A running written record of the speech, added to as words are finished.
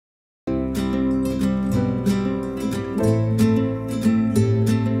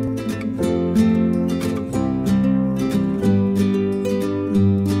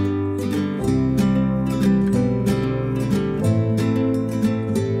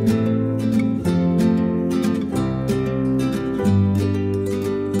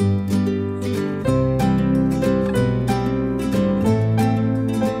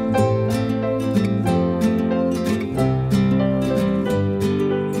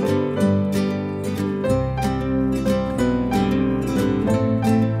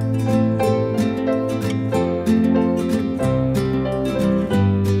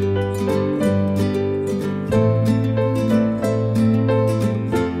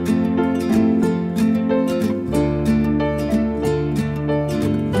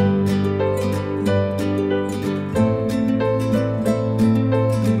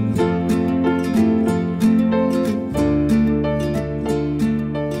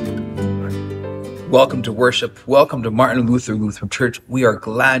Welcome to worship. Welcome to Martin Luther Lutheran Church. We are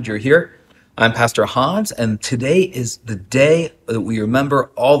glad you're here. I'm Pastor Hans, and today is the day that we remember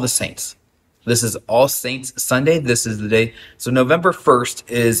all the saints. This is All Saints Sunday. This is the day. So November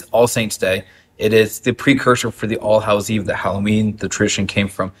 1st is All Saints Day. It is the precursor for the All Hallows Eve that Halloween, the tradition, came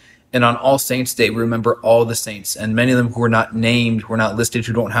from. And on All Saints Day, we remember all the saints, and many of them who are not named, who are not listed,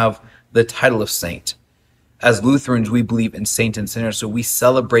 who don't have the title of saint. As Lutherans, we believe in saints and sinners, so we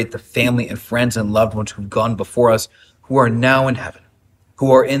celebrate the family and friends and loved ones who've gone before us, who are now in heaven,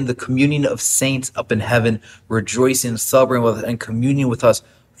 who are in the communion of saints up in heaven, rejoicing, celebrating with us, and communing with us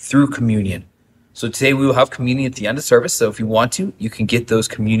through communion. So today we will have communion at the end of service, so if you want to, you can get those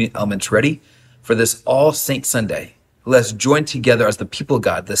communion elements ready for this All Saints Sunday. Let's join together as the people of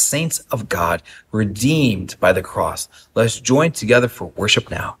God, the saints of God, redeemed by the cross. Let's join together for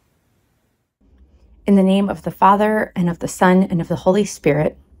worship now. In the name of the Father, and of the Son, and of the Holy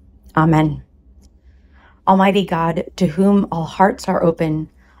Spirit. Amen. Almighty God, to whom all hearts are open,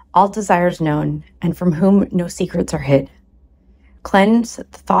 all desires known, and from whom no secrets are hid, cleanse the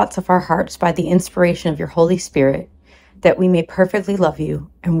thoughts of our hearts by the inspiration of your Holy Spirit, that we may perfectly love you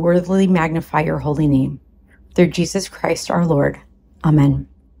and worthily magnify your holy name. Through Jesus Christ our Lord. Amen.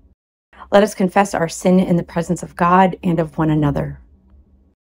 Let us confess our sin in the presence of God and of one another.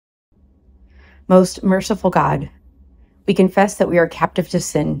 Most merciful God, we confess that we are captive to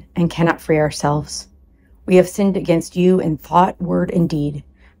sin and cannot free ourselves. We have sinned against you in thought, word, and deed,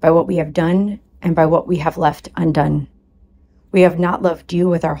 by what we have done and by what we have left undone. We have not loved you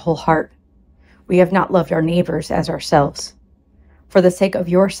with our whole heart. We have not loved our neighbors as ourselves. For the sake of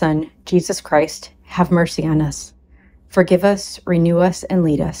your Son, Jesus Christ, have mercy on us. Forgive us, renew us, and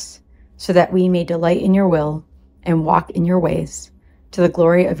lead us, so that we may delight in your will and walk in your ways, to the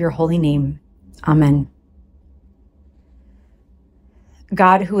glory of your holy name. Amen.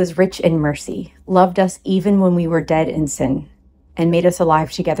 God, who is rich in mercy, loved us even when we were dead in sin, and made us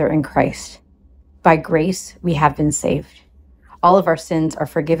alive together in Christ. By grace, we have been saved. All of our sins are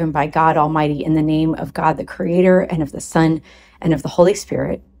forgiven by God Almighty in the name of God the Creator, and of the Son, and of the Holy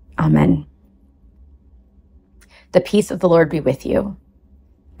Spirit. Amen. The peace of the Lord be with you,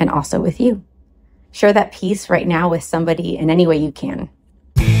 and also with you. Share that peace right now with somebody in any way you can.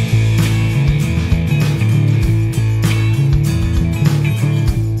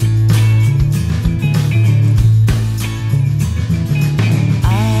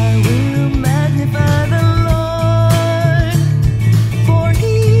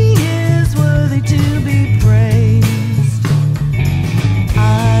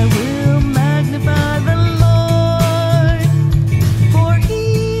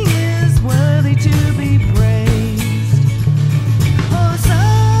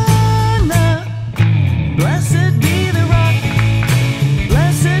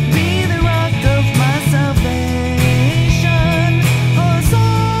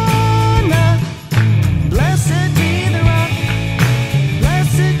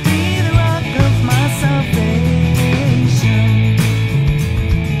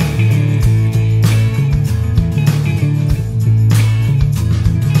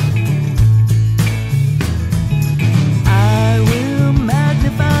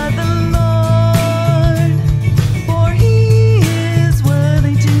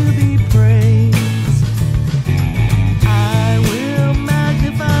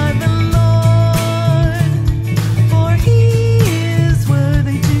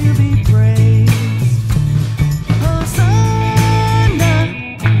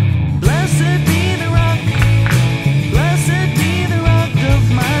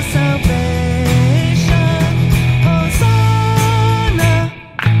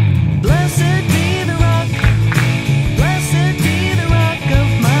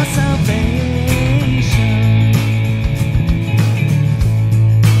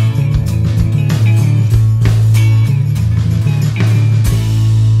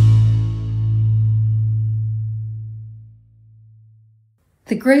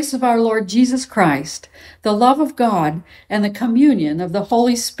 The grace of our Lord Jesus Christ, the love of God, and the communion of the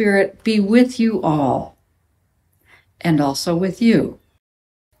Holy Spirit be with you all, and also with you.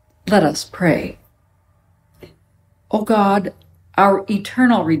 Let us pray. O God, our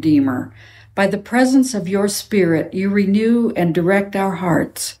eternal Redeemer, by the presence of your Spirit, you renew and direct our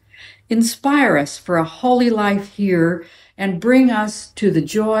hearts. Inspire us for a holy life here and bring us to the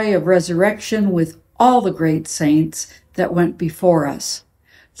joy of resurrection with all the great saints that went before us.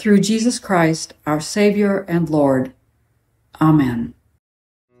 Through Jesus Christ, our Savior and Lord. Amen.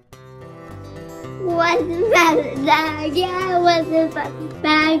 What's in the bag? Yeah, what's in the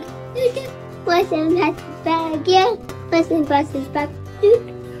bag? What's in the bag? Yeah, what's in the bag?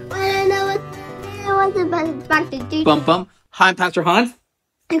 I don't know back to do. Bum bum. Hi, I'm Pastor Hans.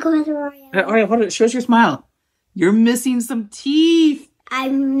 I'm going to Royal. All right, hold on. Show us your smile. You're missing some teeth.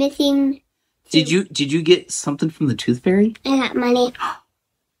 I'm missing. Did you get something from the tooth fairy? I got money.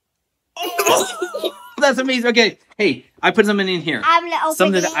 That's amazing. Okay. Hey, I put something in here. I'm gonna open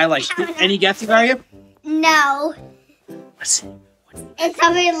Something it. that I like. Any guesses, are you? No. What's it? It's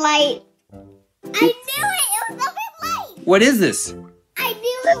something light. I knew it. It was something light. What is this? I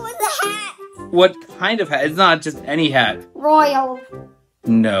knew it was a hat. What kind of hat? It's not just any hat. Royal.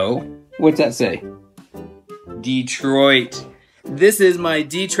 No. What's that say? Detroit. This is my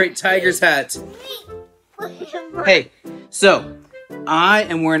Detroit Tigers hat. Hey, so I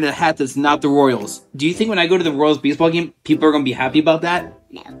am wearing a hat that's not the Royals. Do you think when I go to the Royals baseball game, people are going to be happy about that?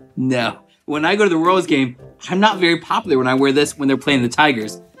 No. No. When I go to the Royals game, I'm not very popular when I wear this when they're playing the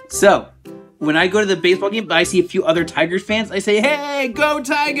Tigers. So, when I go to the baseball game, I see a few other Tigers fans. I say, hey, go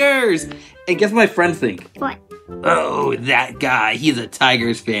Tigers! And guess what my friends think? What? Oh, that guy, he's a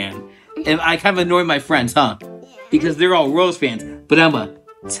Tigers fan. And I kind of annoy my friends, huh? Because they're all Royals fans, but I'm a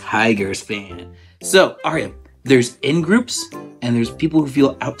Tigers fan. So, Arya, there's in-groups and there's people who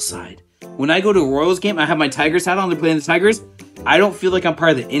feel outside. When I go to a Royals game, I have my Tigers hat on, they're playing the Tigers. I don't feel like I'm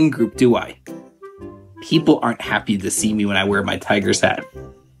part of the in-group, do I? People aren't happy to see me when I wear my Tigers hat.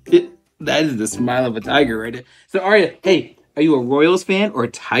 That is the smile of a tiger, right? So, Arya, hey, are you a Royals fan or a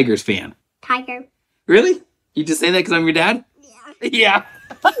Tigers fan? Tiger. Really? You just saying that because I'm your dad? Yeah.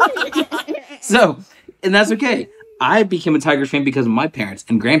 Yeah. So, and that's okay. I became a Tigers fan because of my parents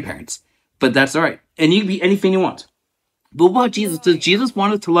and grandparents. But that's all right. And you can be any fan you want. But what about Jesus? Does Jesus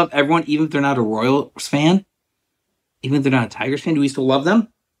want us to love everyone even if they're not a Royals fan? Even if they're not a Tigers fan, do we still love them?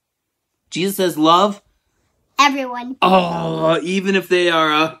 Jesus says love Everyone. oh, even if they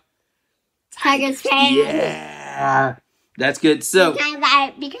are a Tigers fan. yeah. That's good. So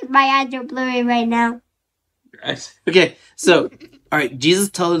Because my eyes are blurry right now. okay, so all right, Jesus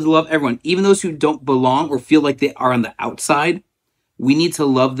tells us to love everyone, even those who don't belong or feel like they are on the outside. We need to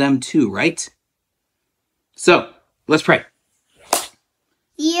love them too, right? So let's pray.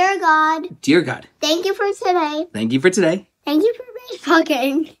 Dear God. Dear God, Thank you for today. thank you for today. Thank you for baseball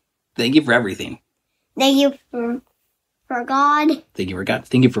game. Thank you for everything. Thank you for God. Thank you for God.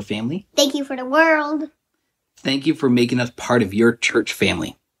 Thank you for family. Thank you for the world. Thank you for making us part of your church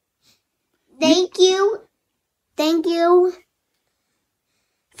family. Thank you. Thank you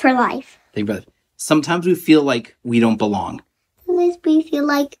for life. Thank you, brother. Sometimes we feel like we don't belong, Sometimes we feel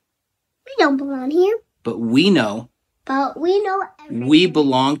like we don't belong here, but we know but we know everything. we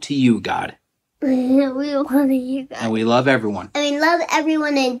belong to you, God, we belong to you guys. and we love everyone. And we love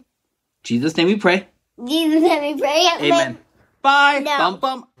everyone in In Jesus' name we pray. Jesus' name we pray. Amen. Bye. No.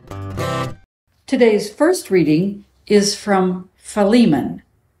 Bum, bum. Today's first reading is from Philemon,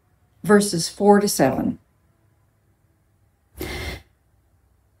 verses 4 to 7.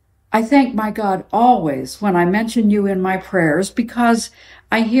 I thank my God always when I mention you in my prayers, because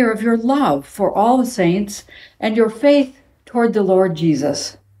I hear of your love for all the saints and your faith toward the Lord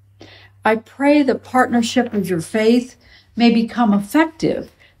Jesus. I pray the partnership of your faith may become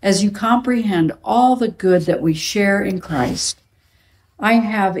effective as you comprehend all the good that we share in Christ. I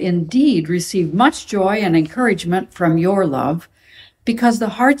have indeed received much joy and encouragement from your love, because the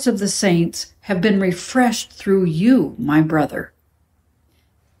hearts of the saints have been refreshed through you, my brother.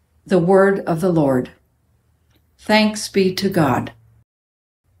 The word of the Lord. Thanks be to God.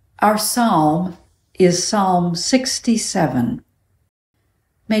 Our psalm is Psalm 67.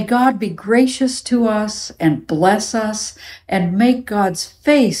 May God be gracious to us and bless us and make God's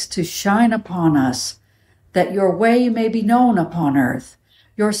face to shine upon us, that your way may be known upon earth,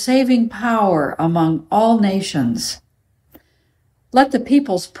 your saving power among all nations. Let the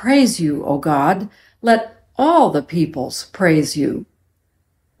peoples praise you, O God. Let all the peoples praise you.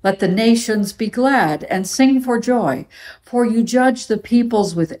 Let the nations be glad and sing for joy, for you judge the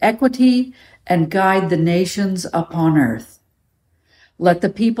peoples with equity and guide the nations upon earth. Let the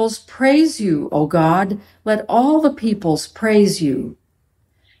peoples praise you, O God. Let all the peoples praise you.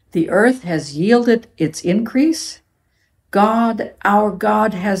 The earth has yielded its increase. God, our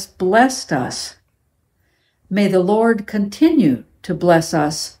God, has blessed us. May the Lord continue to bless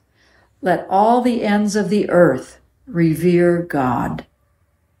us. Let all the ends of the earth revere God.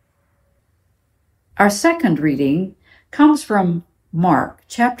 Our second reading comes from Mark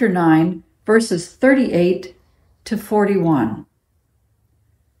chapter 9, verses 38 to 41.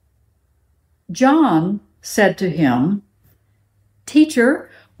 John said to him, Teacher,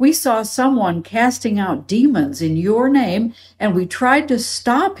 we saw someone casting out demons in your name, and we tried to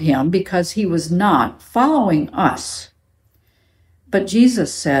stop him because he was not following us. But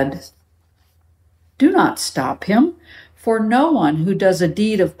Jesus said, Do not stop him, for no one who does a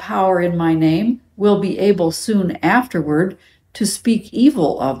deed of power in my name will be able soon afterward to speak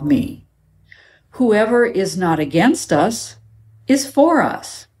evil of me. Whoever is not against us is for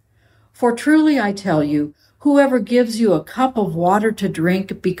us. For truly I tell you, whoever gives you a cup of water to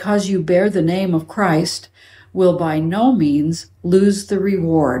drink because you bear the name of Christ will by no means lose the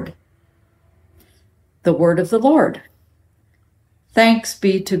reward. The word of the Lord. Thanks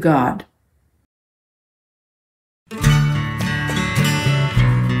be to God.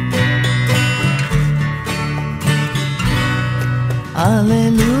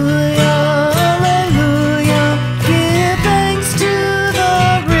 Alleluia, alleluia, give thanks to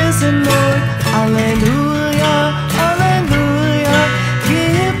the risen Lord. Alleluia, alleluia,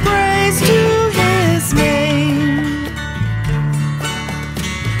 give praise to his name.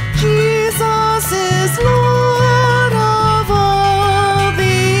 Jesus is Lord of all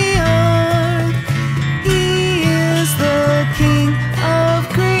the earth. He is the King of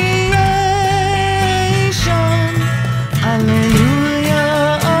creation. Alleluia.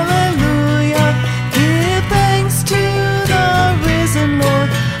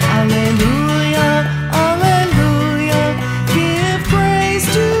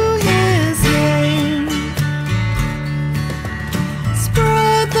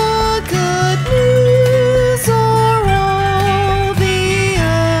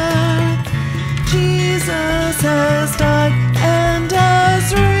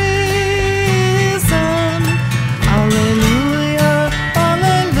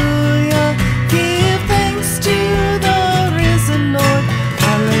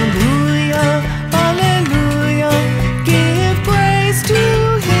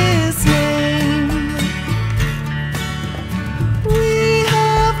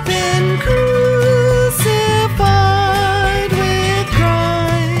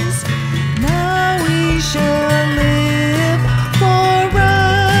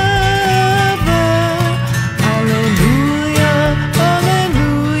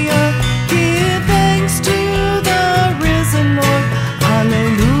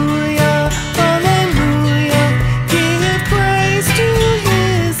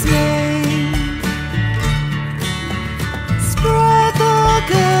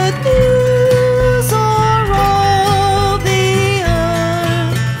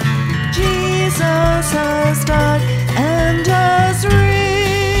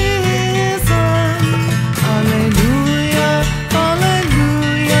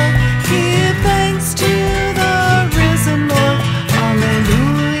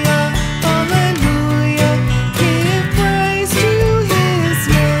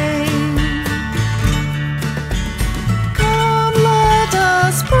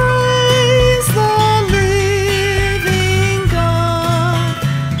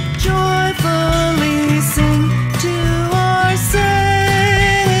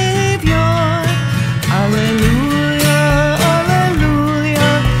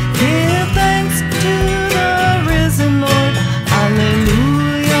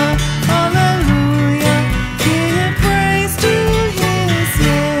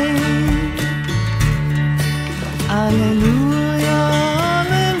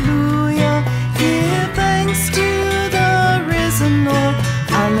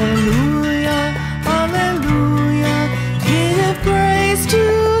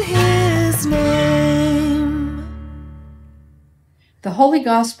 The Holy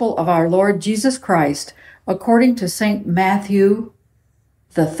Gospel of our Lord Jesus Christ, according to St. Matthew,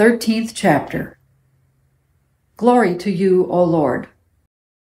 the 13th chapter. Glory to you, O Lord.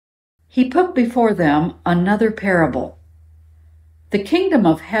 He put before them another parable. The kingdom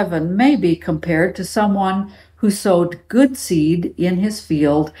of heaven may be compared to someone who sowed good seed in his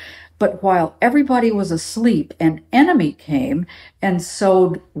field, but while everybody was asleep, an enemy came and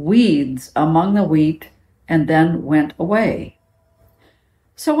sowed weeds among the wheat and then went away.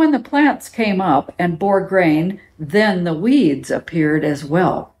 So when the plants came up and bore grain, then the weeds appeared as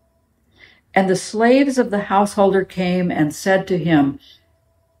well. And the slaves of the householder came and said to him,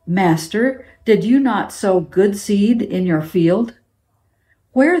 Master, did you not sow good seed in your field?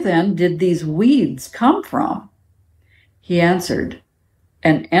 Where then did these weeds come from? He answered,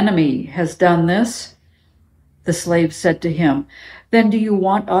 An enemy has done this. The slave said to him, Then do you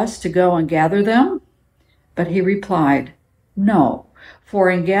want us to go and gather them? But he replied, No, for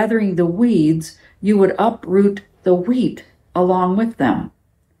in gathering the weeds, you would uproot the wheat along with them.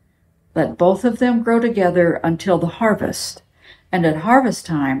 Let both of them grow together until the harvest, and at harvest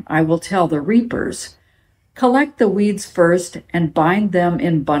time I will tell the reapers, Collect the weeds first and bind them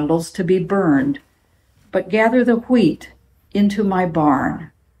in bundles to be burned, but gather the wheat into my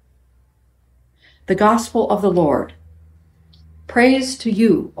barn. the gospel of the Lord. Praise to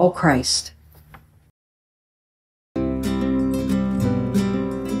you, O Christ.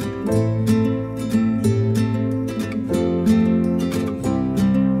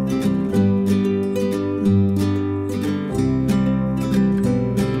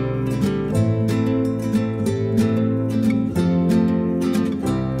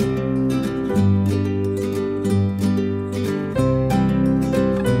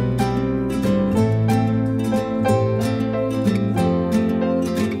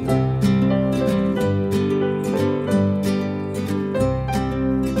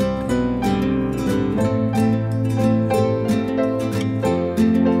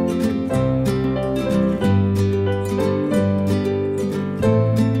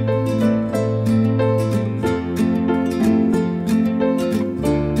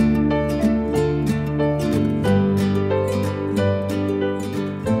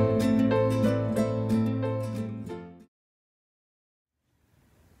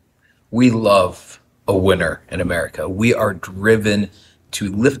 We love a winner in America. We are driven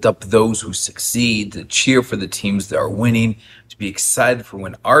to lift up those who succeed, to cheer for the teams that are winning, to be excited for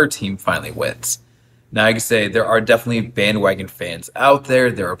when our team finally wins. Now, I can say there are definitely bandwagon fans out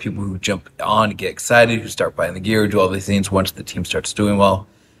there. There are people who jump on and get excited, who start buying the gear, do all these things once the team starts doing well.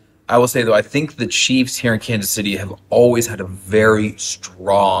 I will say, though, I think the Chiefs here in Kansas City have always had a very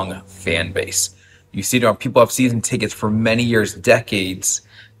strong fan base. You see it on people have season tickets for many years, decades,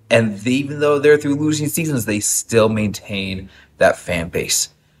 and even though they're through losing seasons, they still maintain that fan base.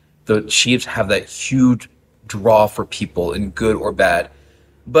 The Chiefs have that huge draw for people in good or bad.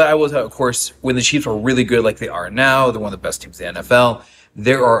 But I will tell you, of course, when the Chiefs are really good like they are now, they're one of the best teams in the NFL,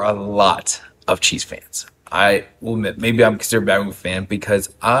 there are a lot of Chiefs fans. I will admit, maybe I'm considered a bandwagon fan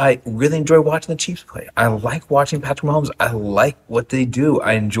because I really enjoy watching the Chiefs play. I like watching Patrick Mahomes. I like what they do.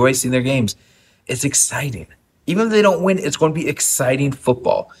 I enjoy seeing their games. It's exciting. Even if they don't win, it's going to be exciting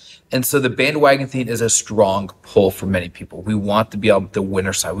football. And so the bandwagon thing is a strong pull for many people. We want to be on the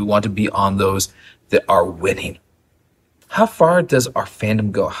winner side. We want to be on those that are winning. How far does our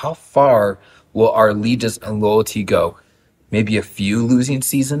fandom go? How far will our allegiance and loyalty go? Maybe a few losing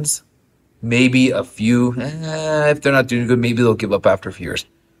seasons? Maybe a few, if they're not doing good, maybe they'll give up after a few years.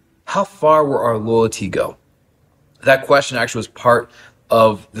 How far will our loyalty go? That question actually was part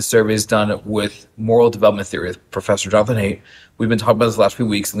of the surveys done with moral development theory with Professor Jonathan Haidt. We've been talking about this the last few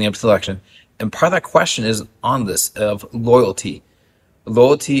weeks leading up to the election. And part of that question is on this of loyalty.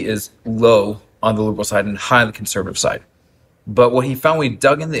 Loyalty is low on the liberal side and high on the conservative side. But what he found when he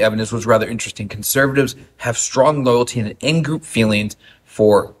dug into the evidence was rather interesting. Conservatives have strong loyalty and in-group feelings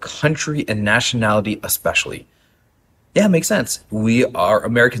for country and nationality especially. Yeah, it makes sense. We are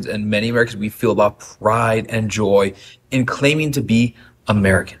Americans, and many Americans, we feel a lot of pride and joy in claiming to be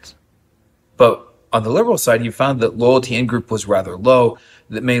Americans. But on the liberal side, you found that loyalty in group was rather low,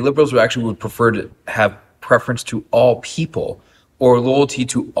 that many liberals would prefer to have preference to all people or loyalty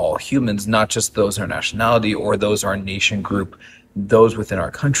to all humans, not just those in our nationality or those in our nation group, those within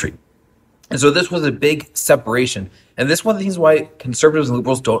our country. And so this was a big separation. And this is one of the things why conservatives and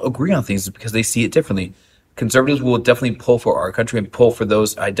liberals don't agree on things, is because they see it differently. Conservatives will definitely pull for our country and pull for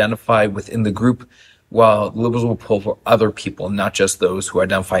those identified within the group, while liberals will pull for other people, not just those who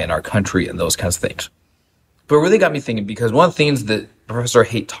identify in our country and those kinds of things. But it really got me thinking, because one of the things that Professor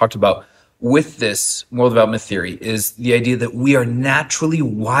Haidt talked about with this moral development theory is the idea that we are naturally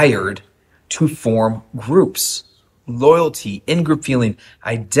wired to form groups. Loyalty, in-group feeling,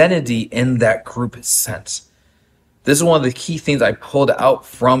 identity in that group sense. This is one of the key things I pulled out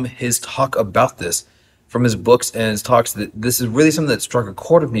from his talk about this, from his books and his talks, that this is really something that struck a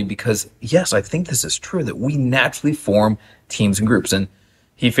chord with me, because yes, I think this is true, that we naturally form teams and groups. And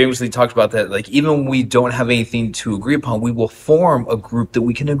he famously talked about that, like, even when we don't have anything to agree upon, we will form a group that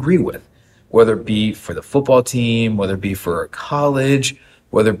we can agree with, whether it be for the football team, whether it be for a college,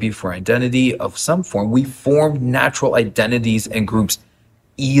 whether it be for identity of some form. We form natural identities and groups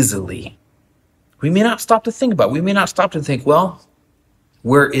easily. We may not stop to think about it. We may not stop to think, well,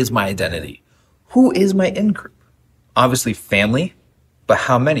 where is my identity? Who is my in-group? Obviously family, but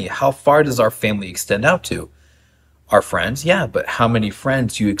how many? How far does our family extend out to? Our friends, yeah, but how many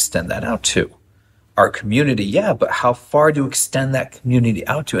friends do you extend that out to? Our community, yeah, but how far do you extend that community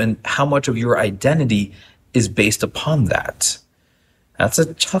out to? And how much of your identity is based upon that? That's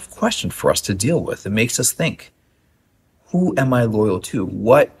a tough question for us to deal with. It makes us think, who am I loyal to?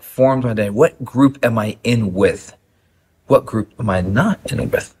 What forms my identity? What group am I in with? What group am I not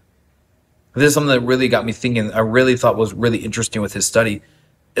in with? This is something that really got me thinking. I really thought was really interesting with his study,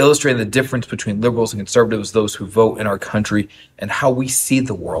 illustrating the difference between liberals and conservatives, those who vote in our country, and how we see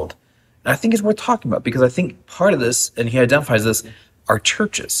the world. And I think it's worth talking about because I think part of this, and he identifies this, are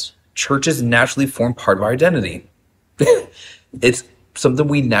churches. Churches naturally form part of our identity. It's something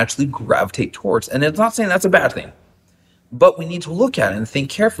we naturally gravitate towards. And it's not saying that's a bad thing, but we need to look at it and think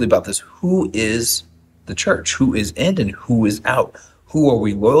carefully about this. Who is the church? Who is in and who is out? Who are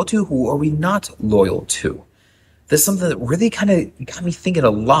we loyal to? Who are we not loyal to? This is something that really kind of got me thinking a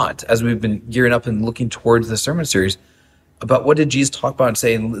lot as we've been gearing up and looking towards the sermon series about what did Jesus talk about and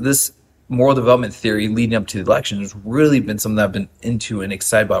say. And this moral development theory leading up to the election has really been something that I've been into and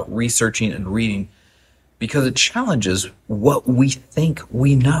excited about researching and reading, because it challenges what we think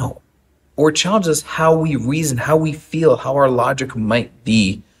we know, or challenges how we reason, how we feel, how our logic might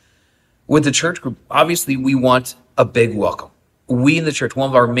be. With the church group, obviously we want a big welcome. We in the church, one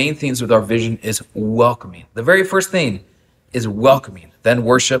of our main things with our vision is welcoming. The very first thing is welcoming, then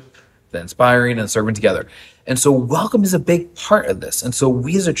worship, then inspiring and serving together. And so welcome is a big part of this. And so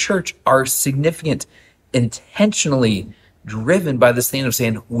we as a church are significant, intentionally driven by this thing of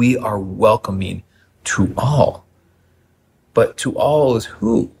saying we are welcoming to all. But to all is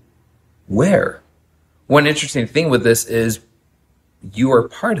who? Where? One interesting thing with this is you are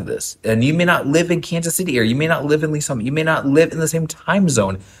part of this. And you may not live in Kansas City, or you may not live in Lee Summit, you may not live in the same time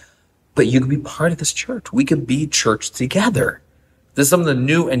zone, but you could be part of this church. We could be church together. This is something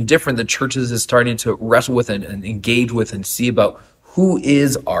new and different that churches is starting to wrestle with and engage with and see about who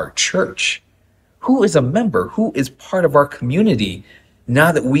is our church. Who is a member? Who is part of our community?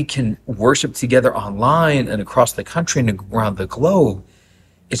 Now that we can worship together online and across the country and around the globe,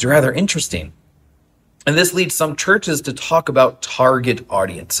 it's rather interesting. And this leads some churches to talk about target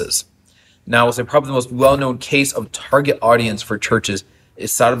audiences. Now, I'll say probably the most well-known case of target audience for churches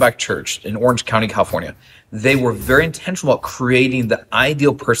is Saddleback Church in Orange County, California. They were very intentional about creating the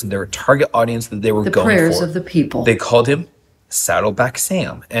ideal person, their target audience that they were going for. The prayers of the people. They called him Saddleback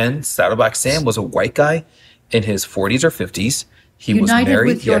Sam. And Saddleback Sam was a white guy in his 40s or 50s. He was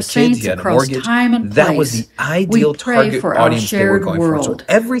married, he had kids, he had a mortgage. That was the ideal target audience they were going for. So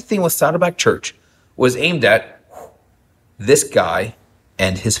everything with Saddleback Church was aimed at this guy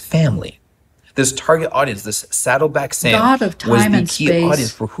and his family. This target audience, this Saddleback Sam, God of time was the key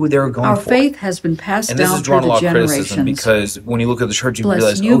audience for who they were going for. Our faith has been passed down through the generations. And this has drawn a lot of criticism because when you look at the church, you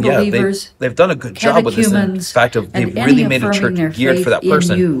realize, oh yeah, they've done a good job with this. In fact, they've really made a church geared for that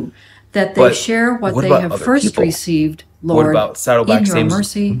person. That they share what they have first received, Lord. What about Saddleback Sam's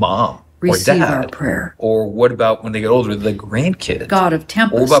mercy, mom or receive dad? Our prayer. Or what about when they get older, the grandkids? God of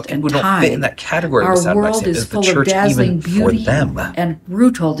tempest or what about people and who don't fit in that category of Saddleback Sam? Is the church even for them? And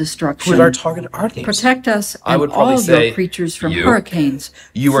brutal destruction. Who is our target audience? Protect us and all your creatures from hurricanes,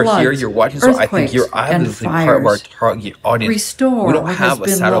 you are floods, here, you're watching, so I think you're obviously part of our target audience. Restore we don't what have has a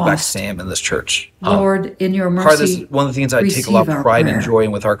been Saddleback lost. Sam in this church. Lord, in your mercy, part of this, one of the things I take a lot of pride and joy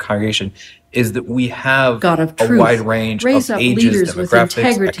in with our congregation is that we have a wide range of ages,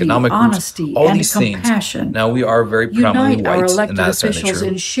 demographics, economic groups, all these things. Now, we are very predominantly white, and that's certainly true.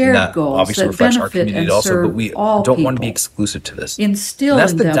 And that obviously reflects our community also, but we don't want to be exclusive to this. And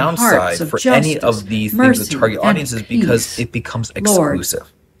that's the downside for any of these things with target audiences, because it becomes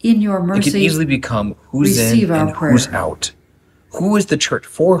exclusive. In your mercy, it can easily become who's in and who's out. Who is the church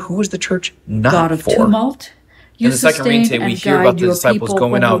for? Who is the church not God of for? Tumult, in the second reading today, we hear about the disciples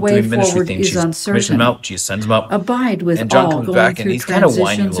going out doing ministry things. Jesus commissions them out, Jesus sends them out. Abide with and John all comes back and he's kind of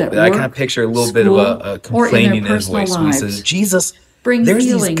whining a little bit. I kind of picture a little bit of a complaining in his voice when he says, Jesus, there's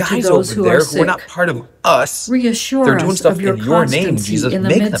these guys over there who are not part of us. They're doing stuff in your name, Jesus.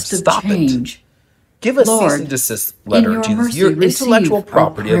 Make them stop it. Give us cease and desist letter, Jesus. Your intellectual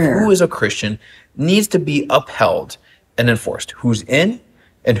property of who is a Christian needs to be upheld and enforced. Who's in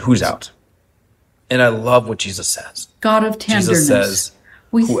and who's out. And I love what Jesus says. God of tenderness, Jesus says,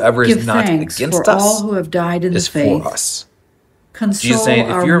 whoever is not against us all who have died in is the faith. for us. Console Jesus saying,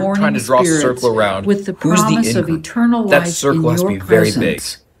 if you're trying to draw a circle around with the who's promise the of in eternal that life circle in has to your be very big.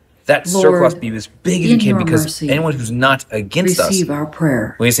 presence. That circle has to be as big as it can, because mercy, anyone who's not against us, our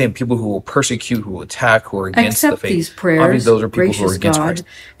prayer. when he's saying people who will persecute, who will attack, who are against Accept the faith, these prayers, obviously those are people who are against God, Christ.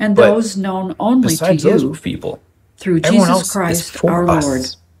 And but those known only besides to you those people, through everyone Jesus else Christ is for our us. Lord.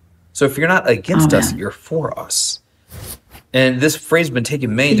 So if you're not against us, you're for us. And this phrase has been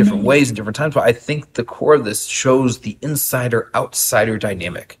taken many different ways and different times, but I think the core of this shows the insider-outsider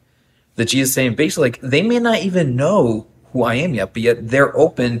dynamic. That Jesus is saying basically, like, they may not even know who I am yet, but yet they're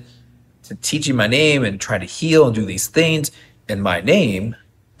open to teaching my name and trying to heal and do these things in my name.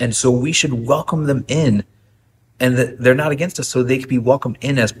 And so we should welcome them in, and that they're not against us, so they can be welcomed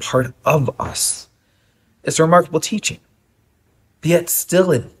in as part of us. It's a remarkable teaching. But yet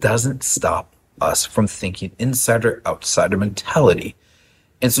still it doesn't stop us from thinking insider-outsider mentality.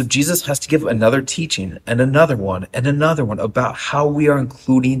 And so Jesus has to give another teaching and another one and another one about how we are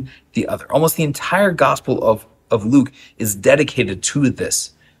including the other. Almost the entire gospel of Luke is dedicated to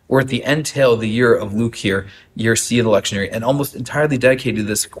this. We're at the end tail of the year of Luke here, year C of the lectionary, and almost entirely dedicated to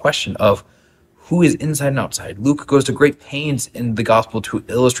this question of who is inside and outside. Luke goes to great pains in the gospel to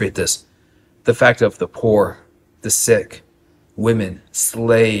illustrate this. The fact of the poor, the sick, women,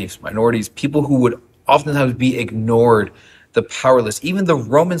 slaves, minorities, people who would oftentimes be ignored, the powerless, even the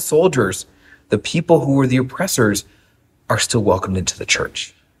Roman soldiers, the people who were the oppressors, are still welcomed into the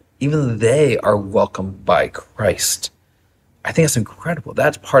church. Even they are welcomed by Christ. I think that's incredible.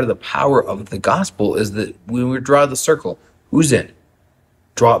 That's part of the power of the gospel, is that when we draw the circle, who's in?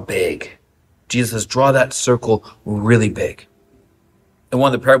 Draw it big. Jesus says, draw that circle really big. In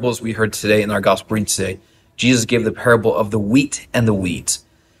one of the parables we heard today in our gospel reading today, Jesus gave the parable of the wheat and the weeds.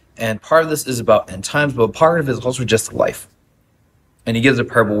 And part of this is about end times, but part of it is also just life. And he gives a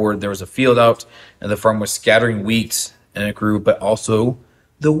parable where there was a field out and the farmer was scattering wheat and it grew, but also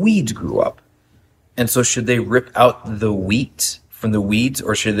the weeds grew up. And so should they rip out the wheat from the weeds,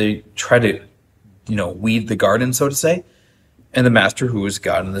 or should they try to, weed the garden, so to say? And the master, who is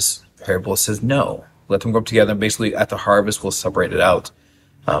God in this parable, says, no, let them grow up together. And basically at the harvest, we'll separate it out.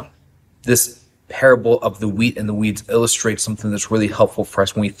 This parable of the wheat and the weeds illustrates something that's really helpful for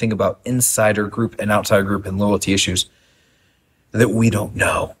us when we think about insider group and outsider group and loyalty issues that we don't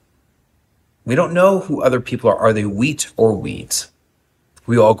know. We don't know who other people are. Are they wheat or weeds?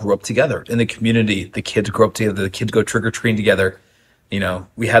 We all grew up together in the community. The kids grow up together. The kids go trick-or-treating together.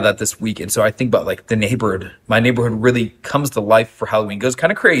 We had that this week. And so I think about like the neighborhood. My neighborhood really comes to life for Halloween. It goes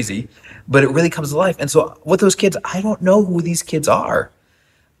kind of crazy, but it really comes to life. And so with those kids, I don't know who these kids are.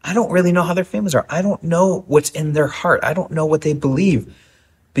 I don't really know how their families are. I don't know what's in their heart. I don't know what they believe.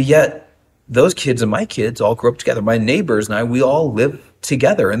 But yet those kids and my kids all grew up together. My neighbors and I, we all live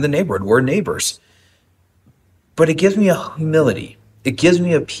together in the neighborhood. We're neighbors. But it gives me a humility. It gives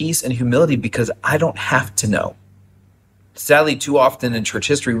me a peace and humility because I don't have to know. Sadly, too often in church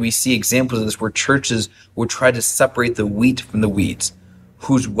history, we see examples of this where churches would try to separate the wheat from the weeds.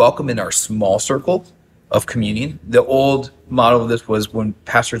 Who's welcome in our small circle of communion? The old model of this was when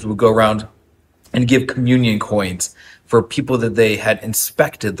pastors would go around and give communion coins for people that they had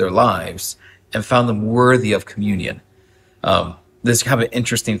inspected their lives and found them worthy of communion. This is kind of an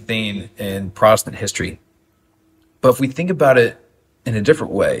interesting thing in Protestant history. But if we think about it in a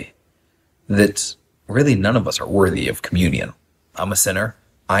different way, that really none of us are worthy of communion. I'm a sinner.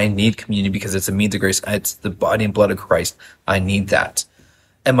 I need communion because it's a means of grace. It's the body and blood of Christ. I need that.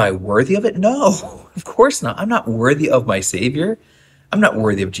 Am I worthy of it? No, of course not. I'm not worthy of my Savior. I'm not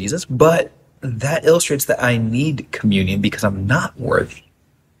worthy of Jesus, but that illustrates that I need communion because I'm not worthy.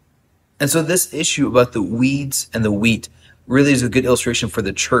 And so this issue about the weeds and the wheat really is a good illustration for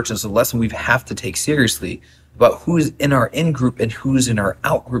the church. It's a lesson we have to take seriously about who's in our in-group and who's in our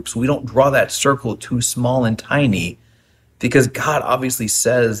out-group, so we don't draw that circle too small and tiny, because God obviously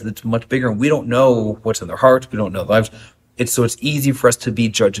says it's much bigger, and we don't know what's in their hearts. We don't know their lives. It's easy for us to be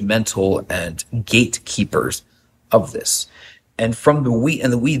judgmental and gatekeepers of this. And from the wheat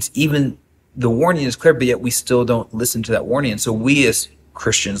and the weeds, even the warning is clear, but yet we still don't listen to that warning. And so we as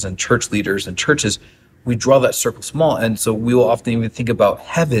Christians and church leaders and churches, we draw that circle small. And so we will often even think about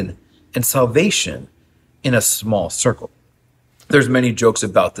heaven and salvation in a small circle. There's many jokes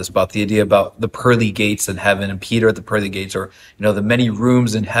about this, about the idea about the pearly gates in heaven and Peter at the pearly gates, or, the many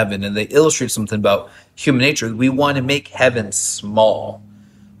rooms in heaven. And they illustrate something about human nature. We want to make heaven small.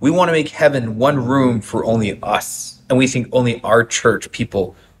 We want to make heaven one room for only us. And we think only our church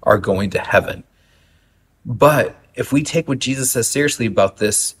people are going to heaven. But if we take what Jesus says seriously about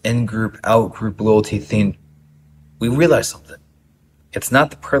this in-group, out-group loyalty thing, we realize something. It's not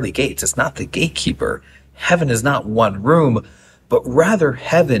the pearly gates. It's not the gatekeeper. Heaven is not one room, but rather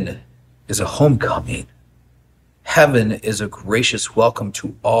heaven is a homecoming. Heaven is a gracious welcome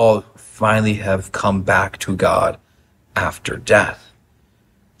to all who finally have come back to God after death.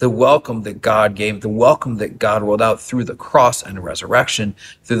 The welcome that God gave, the welcome that God rolled out through the cross and resurrection,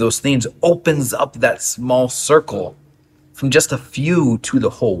 through those things, opens up that small circle from just a few to the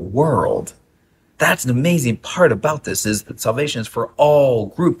whole world. That's an amazing part about this, is that salvation is for all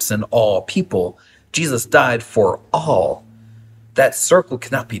groups and all people. Jesus died for all. That circle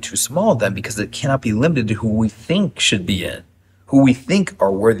cannot be too small then, because it cannot be limited to who we think should be in, who we think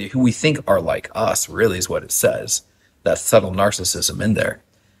are worthy, who we think are like us, really is what it says. That subtle narcissism in there.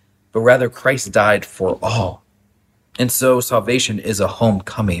 But rather, Christ died for all. And so salvation is a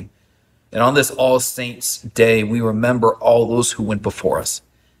homecoming. And on this All Saints Day, we remember all those who went before us.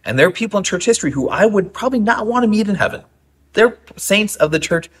 And there are people in church history who I would probably not want to meet in heaven. They're saints of the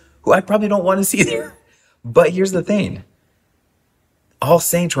church who I probably don't want to see there. But here's the thing. All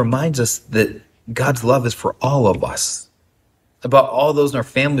Saints reminds us that God's love is for all of us. About all those in our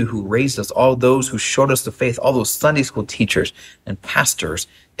family who raised us, all those who showed us the faith, all those Sunday school teachers and pastors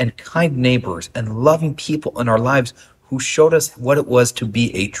and kind neighbors and loving people in our lives who showed us what it was to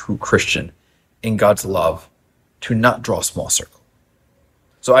be a true Christian in God's love, to not draw a small circle.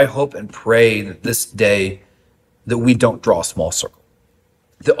 So I hope and pray that this day that we don't draw a small circle.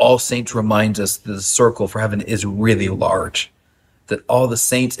 That All Saints reminds us that the circle for heaven is really large. That all the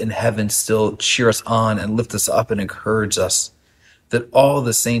saints in heaven still cheer us on and lift us up and encourage us. That all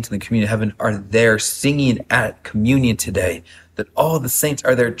the saints in the communion of heaven are there singing at communion today. That all the saints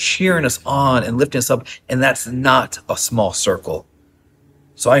are there cheering us on and lifting us up. And that's not a small circle.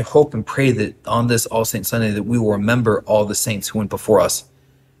 So I hope and pray that on this All Saints Sunday that we will remember all the saints who went before us.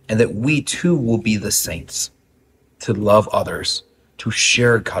 And that we too will be the saints to love others, to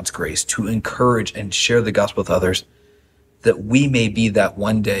share God's grace, to encourage and share the gospel with others. That we may be that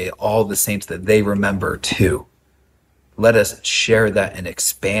one day, all the saints that they remember too. Let us share that and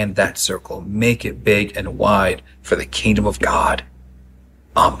expand that circle, make it big and wide for the kingdom of God.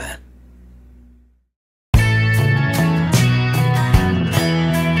 Amen.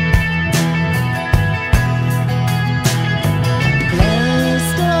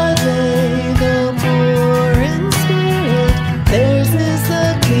 Blessed are they, the poor in spirit, theirs is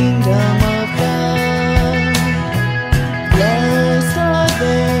the kingdom of God. Blessed are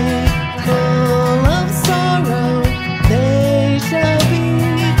they, full of sorrow, they shall be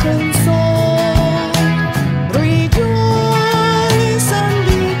consoled. Rejoice and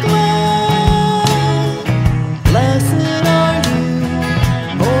be glad.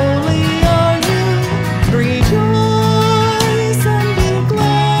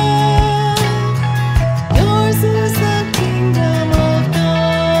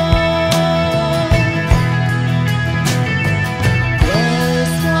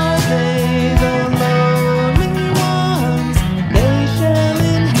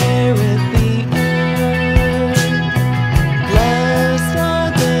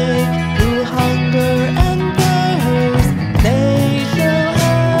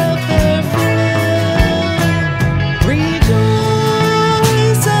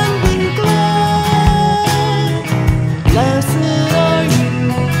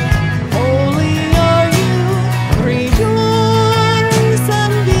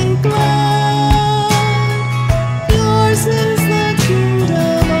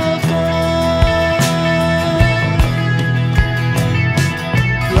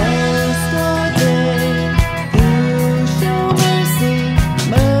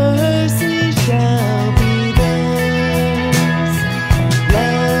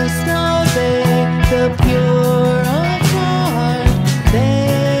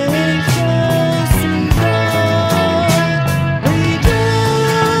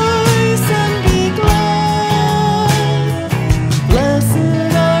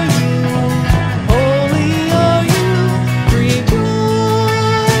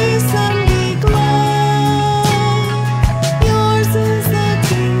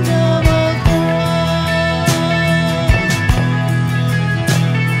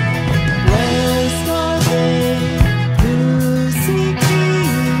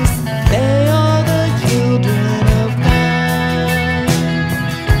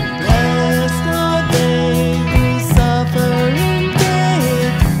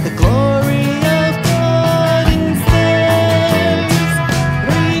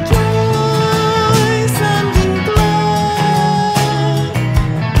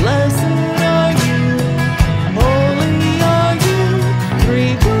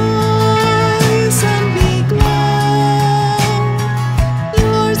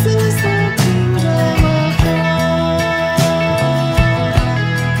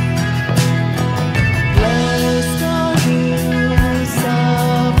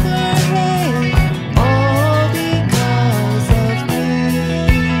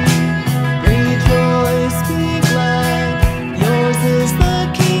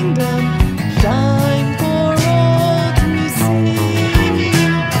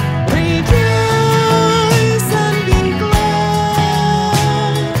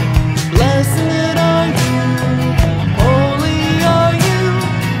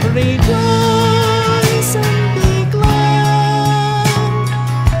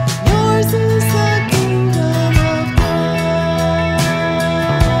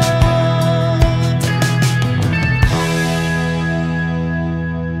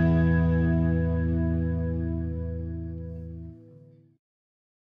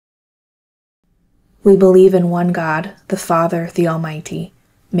 We believe in one God, the Father, the Almighty,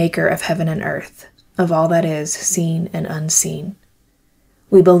 maker of heaven and earth, of all that is seen and unseen.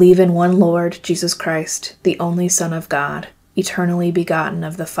 We believe in one Lord, Jesus Christ, the only Son of God, eternally begotten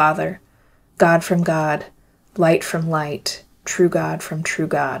of the Father, God from God, light from light, true God from true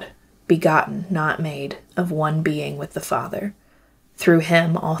God, begotten, not made, of one being with the Father. Through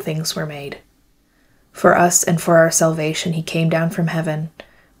him all things were made. For us and for our salvation he came down from heaven,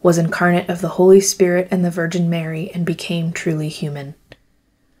 was incarnate of the Holy Spirit and the Virgin Mary, and became truly human.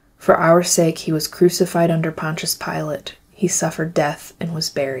 For our sake he was crucified under Pontius Pilate. He suffered death and was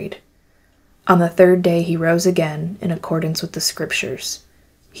buried. On the third day he rose again, in accordance with the Scriptures.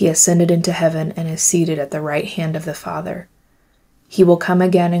 He ascended into heaven and is seated at the right hand of the Father. He will come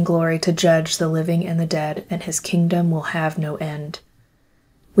again in glory to judge the living and the dead, and his kingdom will have no end.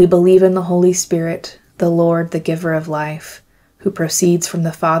 We believe in the Holy Spirit, the Lord, the giver of life, who proceeds from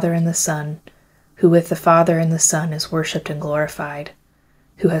the Father and the Son, who with the Father and the Son is worshipped and glorified,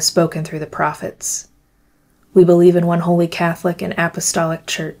 who has spoken through the prophets. We believe in one holy Catholic and Apostolic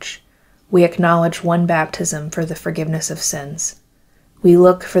Church. We acknowledge one baptism for the forgiveness of sins. We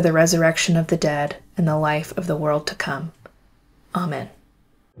look for the resurrection of the dead and the life of the world to come. Amen.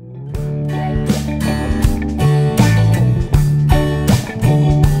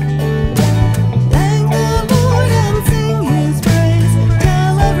 Thank the Lord and sing his praise.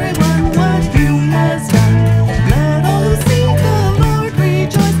 Tell everyone what he has done. Let all who seek the Lord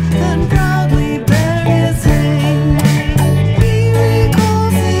rejoice and proudly bear his name. He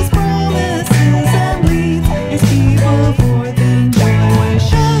recalls his promises and leads his people forth in joy with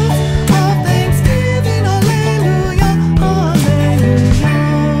shouts of thanksgiving. Alleluia, alleluia.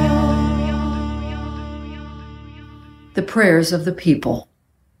 The prayers of the people.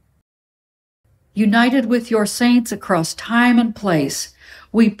 United with your saints across time and place,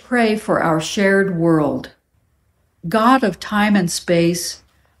 we pray for our shared world. God of time and space,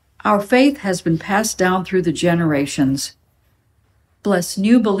 our faith has been passed down through the generations. Bless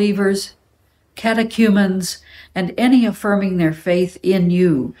new believers, catechumens, and any affirming their faith in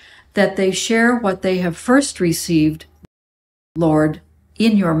you, that they share what they have first received. Lord,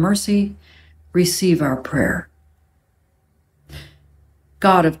 in your mercy, receive our prayer.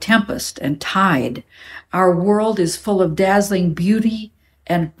 God of tempest and tide, our world is full of dazzling beauty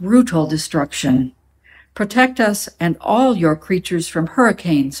and brutal destruction. Protect us and all your creatures from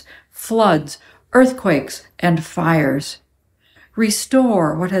hurricanes, floods, earthquakes, and fires.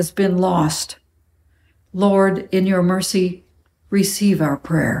 Restore what has been lost. Lord, in your mercy, receive our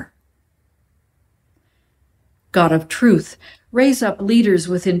prayer. God of truth, raise up leaders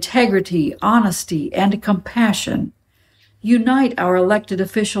with integrity, honesty, and compassion. Unite our elected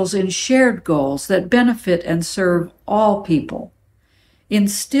officials in shared goals that benefit and serve all people.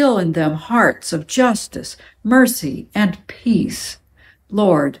 Instill in them hearts of justice, mercy, and peace.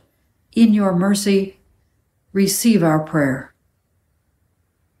 Lord, in your mercy, receive our prayer.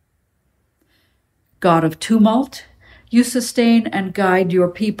 God of tumult, you sustain and guide your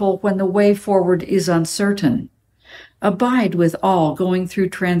people when the way forward is uncertain. Abide with all going through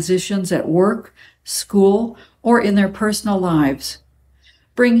transitions at work, school, or in their personal lives.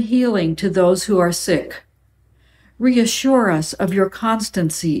 Bring healing to those who are sick. Reassure us of your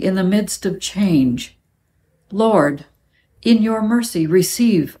constancy in the midst of change. Lord, in your mercy,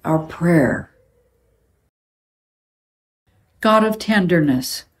 receive our prayer. God of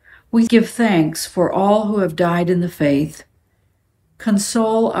tenderness, we give thanks for all who have died in the faith.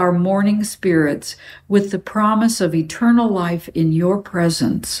 Console our mourning spirits with the promise of eternal life in your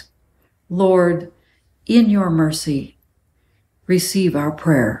presence. Lord, in your mercy, receive our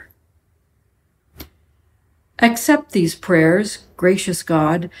prayer. Accept these prayers, gracious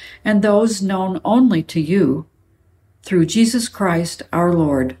God, and those known only to you, through Jesus Christ our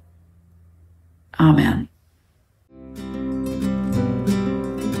Lord. Amen.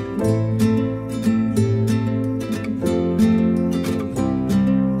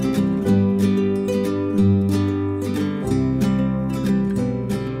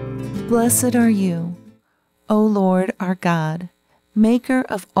 Blessed are you, O Lord our God, maker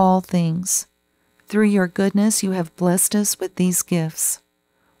of all things. Through your goodness you have blessed us with these gifts.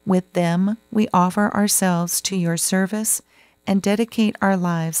 With them we offer ourselves to your service and dedicate our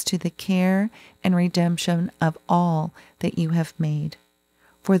lives to the care and redemption of all that you have made.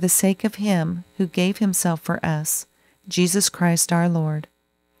 For the sake of him who gave himself for us, Jesus Christ our Lord.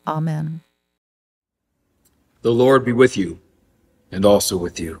 Amen. The Lord be with you, and also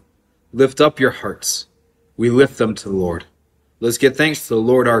with you. Lift up your hearts. We lift them to the Lord. Let's give thanks to the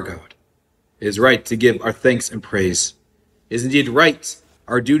Lord our God. It is right to give our thanks and praise. It is indeed right,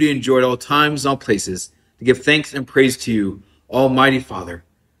 our duty and joy at all times and all places, to give thanks and praise to you, Almighty Father,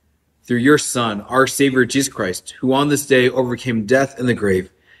 through your Son, our Savior Jesus Christ, who on this day overcame death and the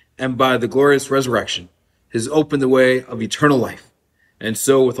grave, and by the glorious resurrection has opened the way of eternal life. And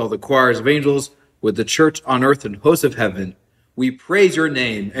so with all the choirs of angels, with the church on earth and hosts of heaven, we praise your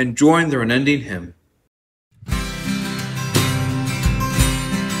name and join their unending hymn.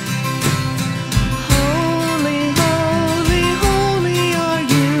 Holy, holy, holy are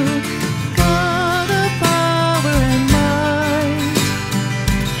you, God of power and might.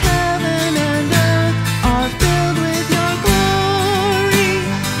 Heaven and earth are filled with your glory.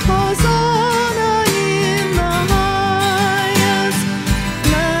 Hosanna in the highest.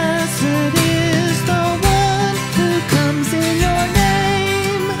 Blessed is the one who comes in your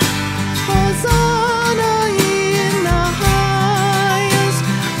name. Hosanna in the highest.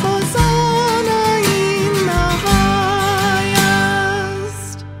 Hosanna in the highest.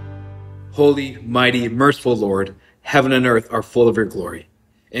 Holy, mighty, merciful Lord, heaven and earth are full of your glory.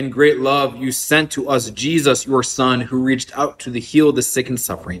 In great love, you sent to us Jesus, your Son, who reached out to heal the sick and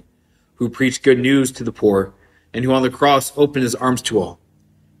suffering, who preached good news to the poor, and who on the cross opened his arms to all.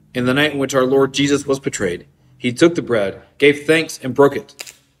 In the night in which our Lord Jesus was betrayed, he took the bread, gave thanks, and broke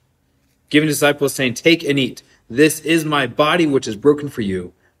it, giving his disciples, saying, "Take and eat. This is my body, which is broken for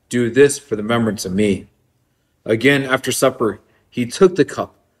you. Do this for the remembrance of me." Again, after supper, he took the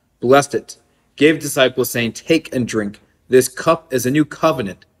cup, blessed it, gave his disciples, saying, "Take and drink. This cup is a new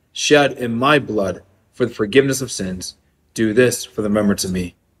covenant, shed in my blood for the forgiveness of sins. Do this for the remembrance of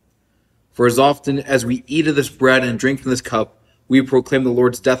me." For as often as we eat of this bread and drink from this cup, we proclaim the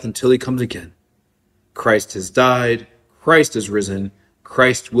Lord's death until he comes again. Christ has died, Christ is risen,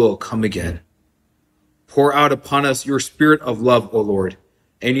 Christ will come again. Pour out upon us your spirit of love, O Lord,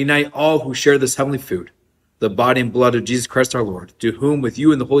 and unite all who share this heavenly food, the body and blood of Jesus Christ our Lord, to whom with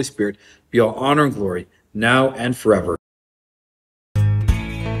you and the Holy Spirit be all honor and glory, now and forever.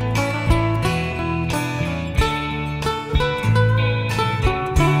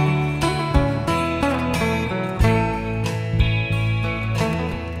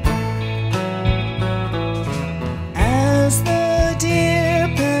 As the deer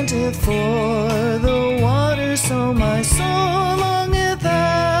panteth for the water, so my soul longeth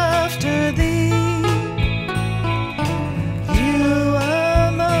after thee. You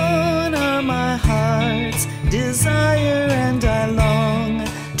alone are my heart's desire, and I long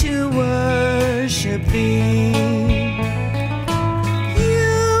to worship thee.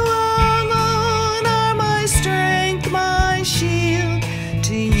 You alone are my strength, my shield.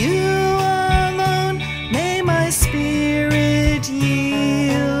 To you alone may my spirit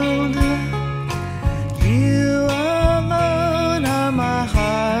yield. You alone are my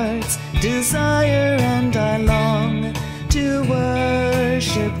heart's desire, and I long to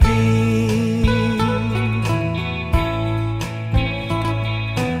worship thee.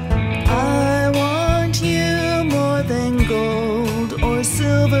 I want you more than gold or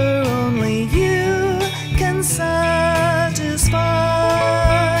silver, only you can satisfy.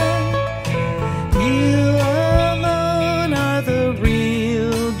 You alone are the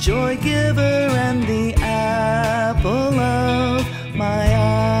real joy giver and the apple of my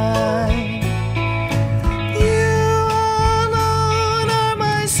eye. You alone are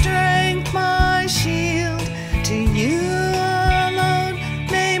my strength, my shield. To you alone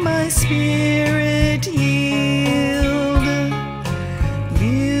may my spirit yield.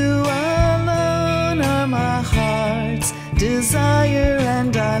 You alone are my heart's desire,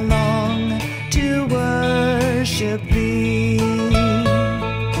 and I long to worship thee.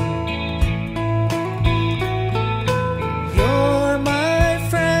 You're my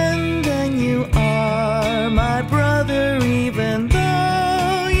friend and you are my brother, even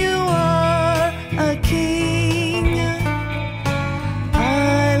though you are a king.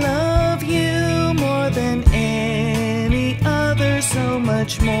 I love you more than any other, so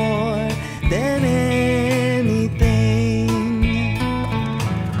much more than anything.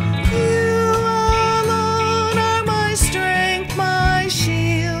 You alone are my strength, my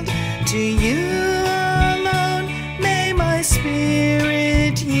shield. To you alone may my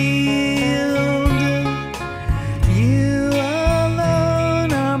spirit yield. You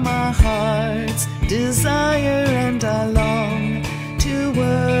alone are my heart's desire, and I long to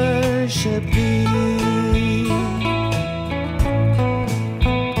worship thee.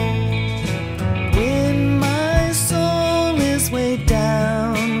 When my soul is weighed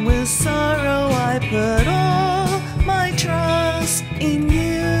down with sorrow, I put all my trust in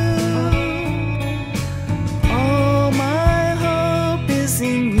you. All my hope is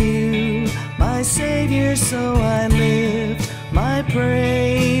in you, my Savior, so I lift my praise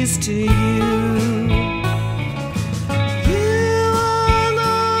praise to you. You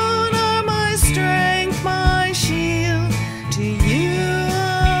alone are my strength, my shield. To you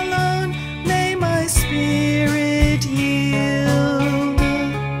alone may my spirit yield.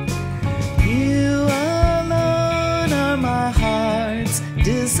 You alone are my heart's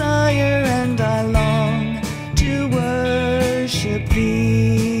desire, and I long to worship thee.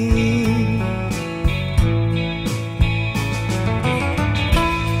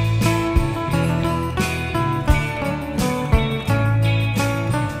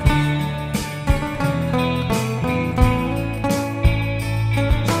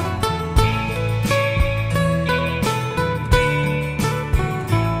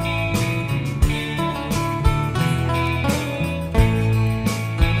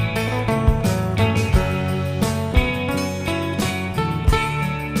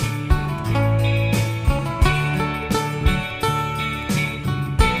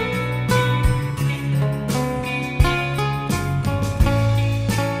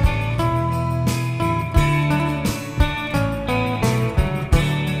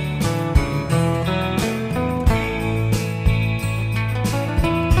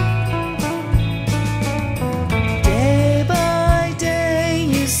 Day by day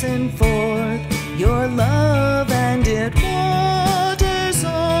you send forth your love, and it waters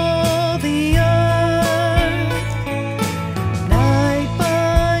all the earth. Night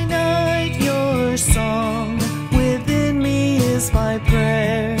by night your song within me is my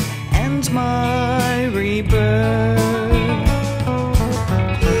prayer and my rebirth.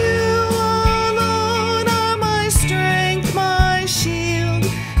 You alone are my strength, my shield.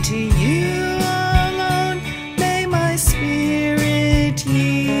 To you alone may my spirit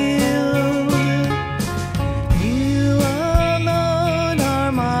yield. You alone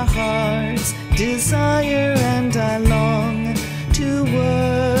are my heart's desire, and I long to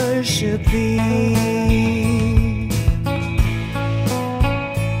worship thee.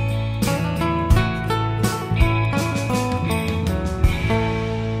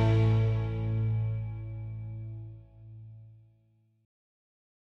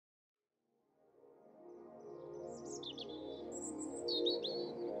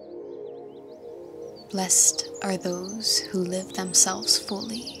 Blessed are those who live themselves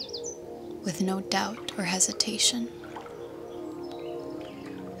fully, with no doubt or hesitation,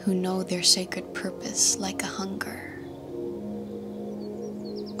 who know their sacred purpose like a hunger.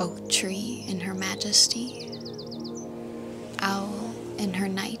 Oak tree in her majesty, owl in her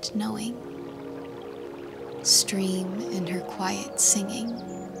night knowing, stream in her quiet singing,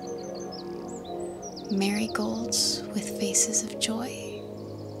 marigolds with faces of joy.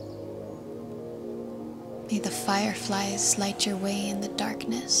 May the fireflies light your way in the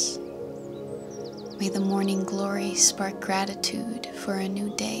darkness. May the morning glory spark gratitude for a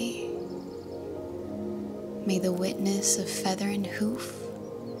new day. May the witness of feather and hoof,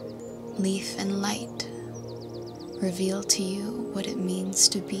 leaf and light reveal to you what it means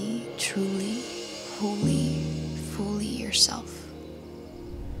to be truly, wholly, fully yourself,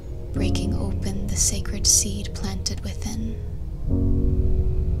 breaking open the sacred seed planted within.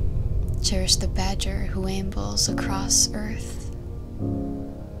 Cherish the badger who ambles across earth,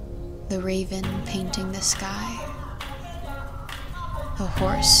 the raven painting the sky, the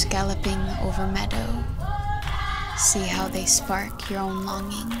horse galloping over meadow. See how they spark your own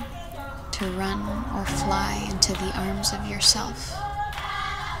longing to run or fly into the arms of yourself,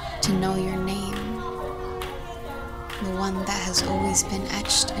 to know your name, the one that has always been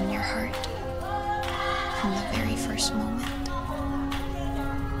etched in your heart from the very first moment.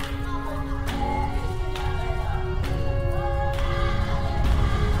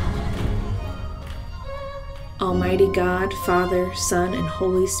 Almighty God, Father, Son, and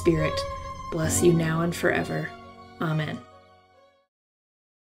Holy Spirit, bless you now and forever. Amen.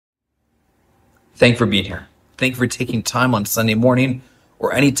 Thank you for being here. Thank you for taking time on Sunday morning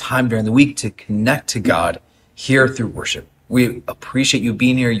or any time during the week to connect to God here through worship. We appreciate you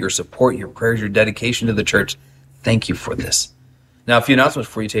being here, your support, your prayers, your dedication to the church. Thank you for this. Now, a few announcements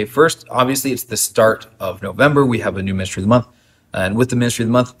for you today. First, obviously, it's the start of November. We have a new Ministry of the Month. And with the Ministry of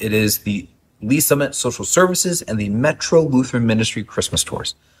the Month, it is the Lee Summit Social Services and the Metro Lutheran Ministry Christmas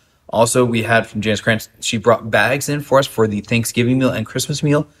Tours. Also, we had from Janice Krantz, she brought bags in for us for the Thanksgiving meal and Christmas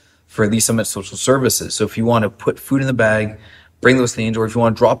meal for Lee Summit Social Services. So if you want to put food in the bag, bring those things, or if you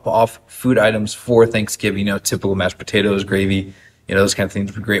want to drop off food items for Thanksgiving, typical mashed potatoes, gravy, those kind of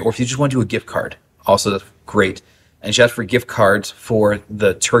things would be great. Or if you just want to do a gift card, also that's great. And she asked for gift cards for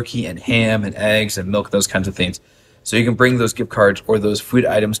the turkey and ham and eggs and milk, those kinds of things. So you can bring those gift cards or those food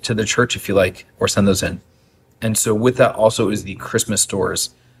items to the church if you like, or send those in. And so with that also is the Christmas stores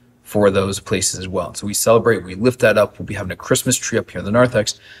for those places as well. So we celebrate, we lift that up. We'll be having a Christmas tree up here in the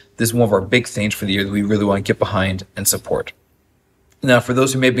narthex. This is one of our big things for the year that we really want to get behind and support. Now, for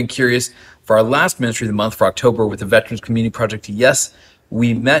those who may have been curious, for our last ministry of the month for October with the Veterans Community Project, yes,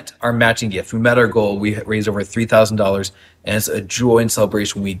 we met our matching gift. We met our goal. We raised over $3,000, and it's a joy and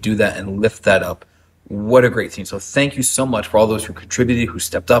celebration when we do that and lift that up. What a great thing. So thank you so much for all those who contributed, who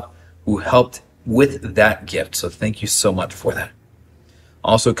stepped up, who helped with that gift. So thank you so much for that.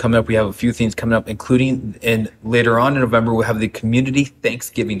 Also coming up, we have a few things coming up, including later on in November, we'll have the Community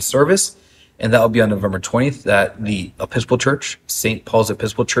Thanksgiving Service, and that will be on November 20th at the Episcopal Church, St. Paul's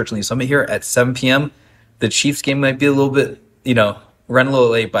Episcopal Church in the Summit here at 7 p.m. The Chiefs game might be a little bit, run a little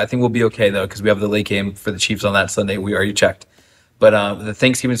late, but I think we'll be okay, though, because we have the late game for the Chiefs on that Sunday. We already checked. But the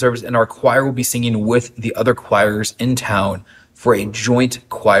Thanksgiving service, and our choir will be singing with the other choirs in town for a joint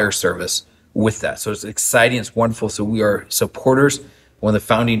choir service with that. So it's exciting. It's wonderful. So we are supporters, one of the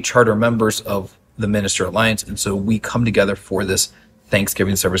founding charter members of the Minister Alliance. And so we come together for this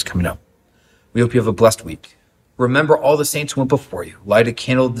Thanksgiving service coming up. We hope you have a blessed week. Remember all the saints who went before you. Light a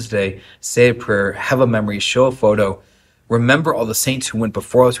candle today, say a prayer, have a memory, show a photo. Remember all the saints who went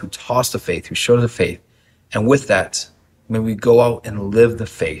before us, who taught us the faith, who showed us the faith. And with that, may we go out and live the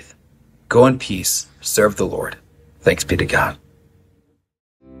faith. Go in peace, serve the Lord. Thanks be to God.